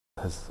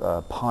has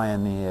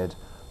pioneered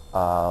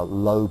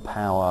low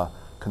power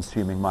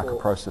consuming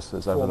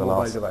microprocessors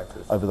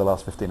over the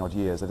last 15 odd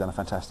years. They've done a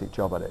fantastic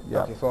job at it.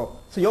 Yeah. Okay, so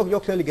you're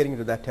clearly getting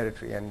into that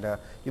territory, and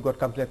you've got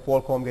companies like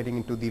Qualcomm getting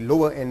into the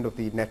lower end of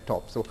the net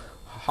top. So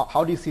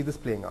how do you see this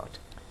playing out?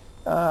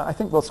 I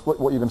think what you're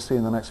going to see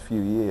in the next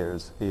few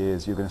years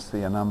is you're going to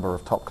see a number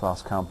of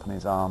top-class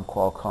companies, ARM,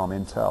 Qualcomm,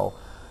 Intel,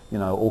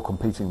 all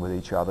competing with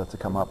each other to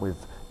come up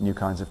with new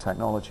kinds of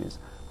technologies.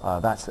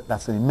 That's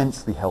an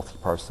immensely healthy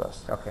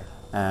process. Okay.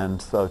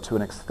 And so to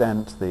an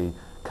extent, the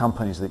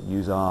companies that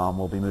use ARM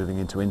will be moving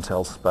into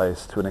Intel's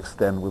space. To an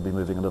extent, we'll be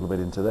moving a little bit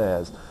into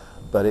theirs.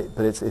 But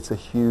it's a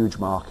huge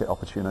market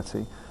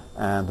opportunity,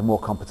 and the more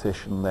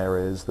competition there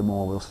is, the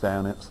more we'll stay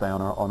on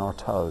our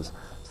toes.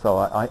 So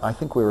I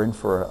think we're in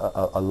for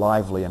a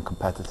lively and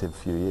competitive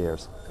few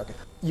years. Okay.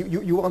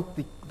 You want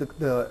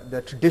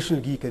the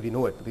traditional geek as we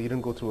know it, because you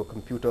didn't go through a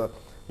computer,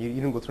 you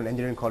didn't go through an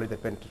engineering college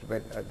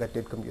that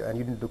did computer, and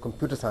you didn't do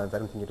computer science. I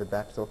don't think you did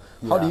that. So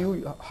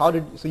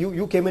so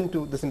you came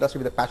into this industry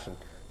with a passion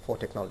for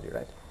technology,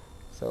 right?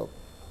 So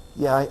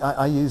yeah,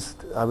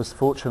 I was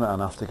fortunate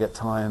enough to get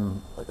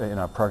time,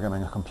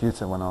 programming a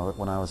computer when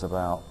I was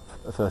about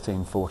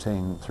 13,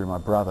 14 through my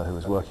brother, who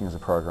was working as a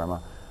programmer.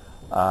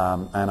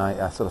 And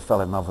I sort of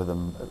fell in love with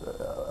them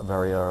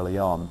very early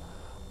on.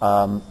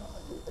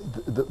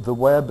 The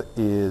web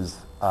is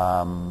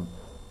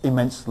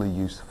immensely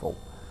useful.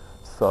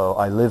 So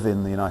I live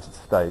in the United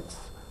States,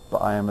 but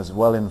I am as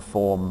well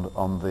informed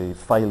on the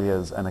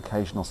failures and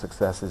occasional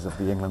successes of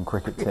the England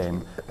cricket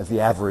team as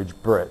the average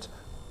Brit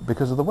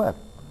because of the web.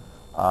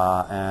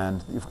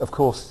 And of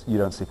course you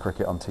don't see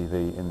cricket on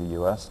TV in the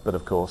US, but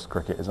of course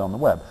cricket is on the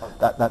web.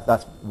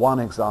 That's one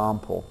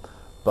example.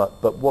 But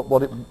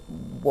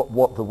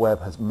what the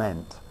web has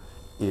meant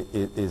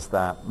is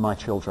that my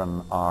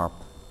children are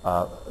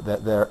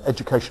their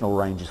educational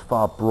range is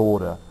far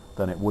broader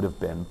than it would have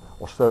been,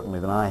 or certainly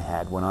than I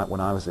had when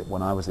I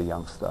was a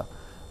youngster.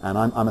 And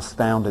I'm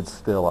astounded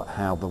still at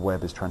how the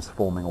web is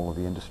transforming all of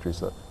the industries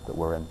that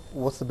we're in.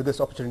 What's the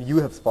biggest opportunity you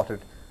have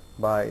spotted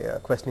by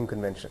questioning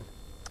convention?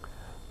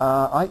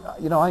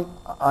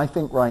 I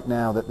think right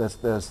now that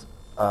there's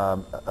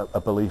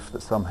a belief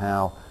that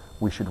somehow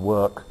we should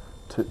work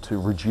to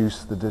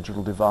reduce the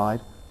digital divide.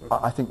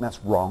 I think that's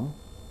wrong.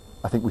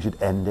 I think we should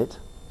end it.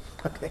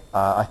 Okay.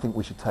 I think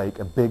we should take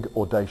a big,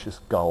 audacious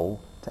goal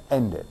to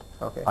end it.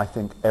 Okay. I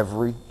think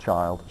every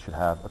child should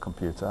have a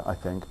computer. I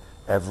think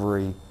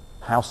every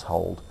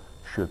household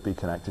should be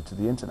connected to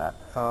the internet.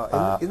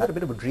 Is that a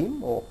bit of a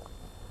dream, or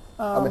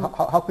I mean,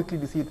 how quickly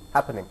do you see it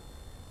happening?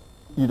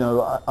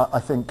 I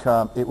think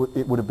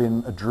it would have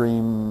been a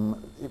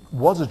dream. It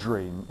was a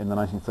dream in the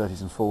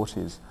 1930s and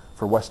 40s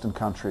for Western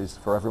countries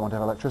for everyone to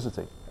have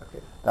electricity. Okay.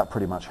 That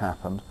pretty much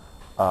happened.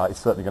 It's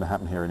certainly going to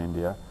happen here in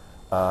India.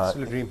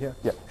 Still a dream here?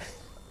 Yeah,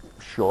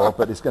 sure,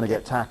 but it's going to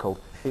get tackled.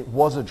 It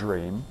was a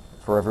dream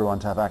for everyone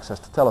to have access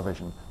to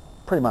television.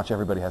 Pretty much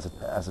everybody has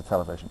a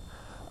television.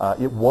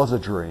 It was a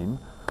dream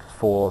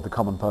for the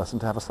common person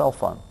to have a cell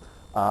phone.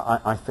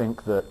 I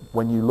think that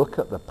when you look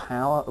at the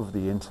power of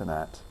the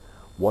internet,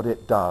 what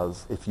it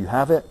does, if you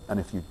have it and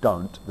if you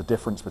don't, the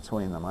difference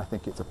between them, I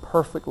think it's a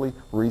perfectly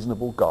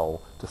reasonable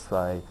goal to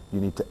say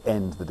you need to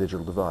end the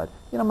digital divide.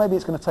 Maybe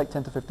it's going to take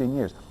 10 to 15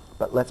 years,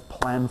 but let's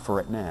plan for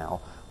it now.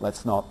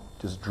 Let's not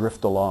just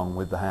drift along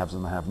with the haves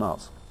and the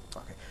have-nots.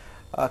 Okay.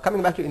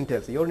 Coming back to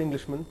Intel, so you're an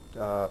Englishman,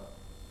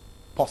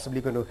 possibly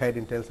going to head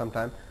Intel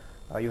sometime.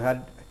 You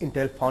had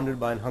Intel founded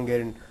by an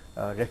Hungarian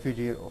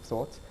refugee of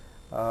sorts.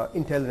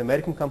 Intel is an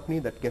American company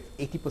that gets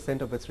 80%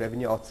 of its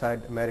revenue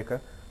outside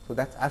America. So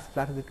that's as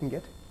flat as it can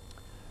get?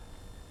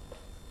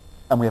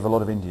 And we have a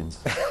lot of Indians.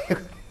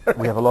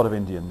 We have a lot of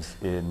Indians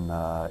in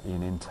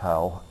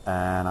Intel,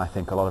 and I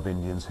think a lot of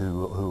Indians who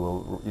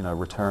will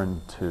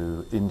return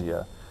to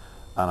India.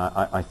 And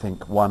I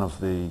think one of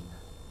the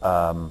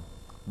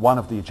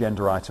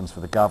agenda items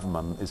for the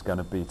government is going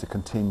to be to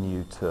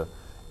continue to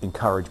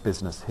encourage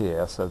business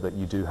here, so that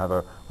you do have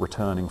a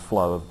returning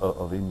flow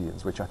of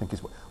Indians, which I think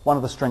is one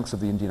of the strengths of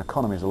the Indian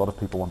economy. Is a lot of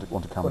people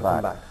want to come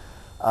back.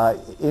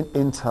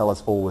 Intel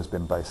has always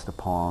been based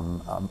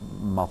upon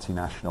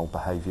multinational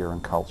behavior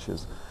and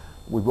cultures.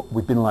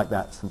 We've been like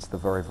that since the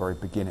very, very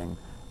beginning,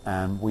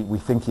 and we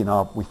think in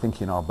our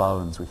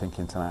bones. We think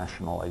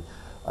internationally.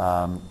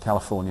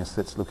 California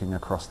sits looking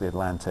across the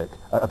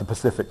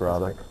Pacific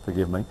rather.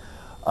 Forgive me,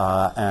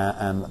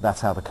 and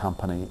that's how the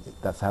company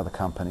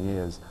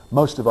is.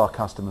 Most of our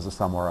customers are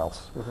somewhere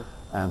else,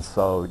 and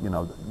so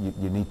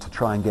you need to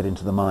try and get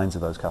into the minds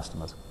of those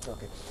customers.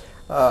 Okay.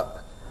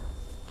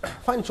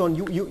 Fine, Sean,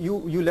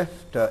 you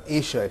left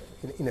Asia,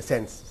 in a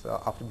sense,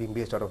 after being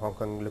based out of Hong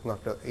Kong, looking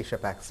after Asia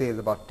Pac sales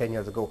about 10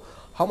 years ago.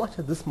 How much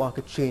has this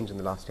market changed in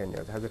the last 10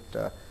 years? Has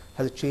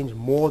it changed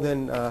more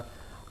than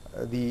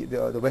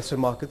the Western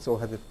markets, or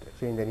has it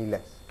changed any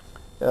less?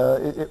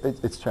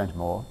 It's changed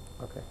more.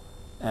 Okay.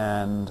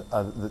 And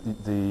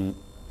the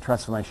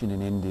transformation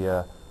in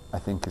India, I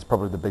think, is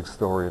probably the big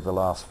story of the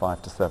last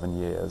 5 to 7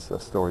 years, a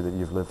story that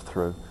you've lived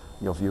through,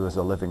 your viewers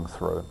are living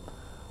through.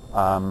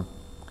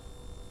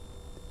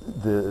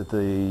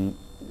 the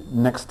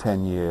next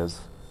 10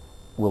 years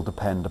will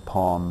depend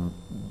upon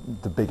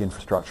the big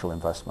infrastructural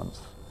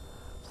investments.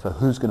 So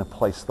who's going to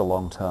place the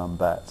long-term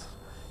bets?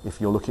 If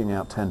you're looking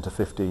out 10 to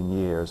 15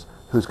 years,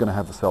 who's going to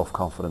have the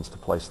self-confidence to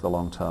place the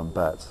long-term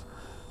bets?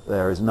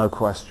 There is no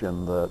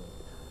question that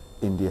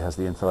India has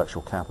the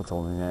intellectual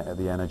capital and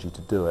the energy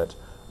to do it,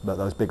 but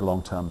those big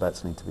long-term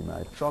bets need to be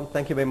made. Sean,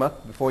 thank you very much.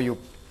 Before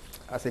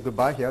I say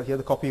goodbye, here's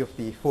a copy of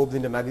the Forbes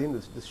India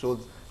magazine. This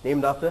show's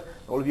named after.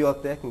 All of you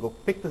out there can go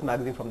pick this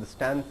magazine from the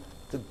stand.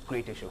 It's a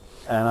great issue.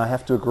 And I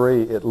have to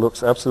agree, it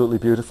looks absolutely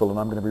beautiful, and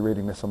I'm going to be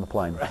reading this on the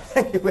plane.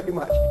 Thank you very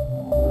much.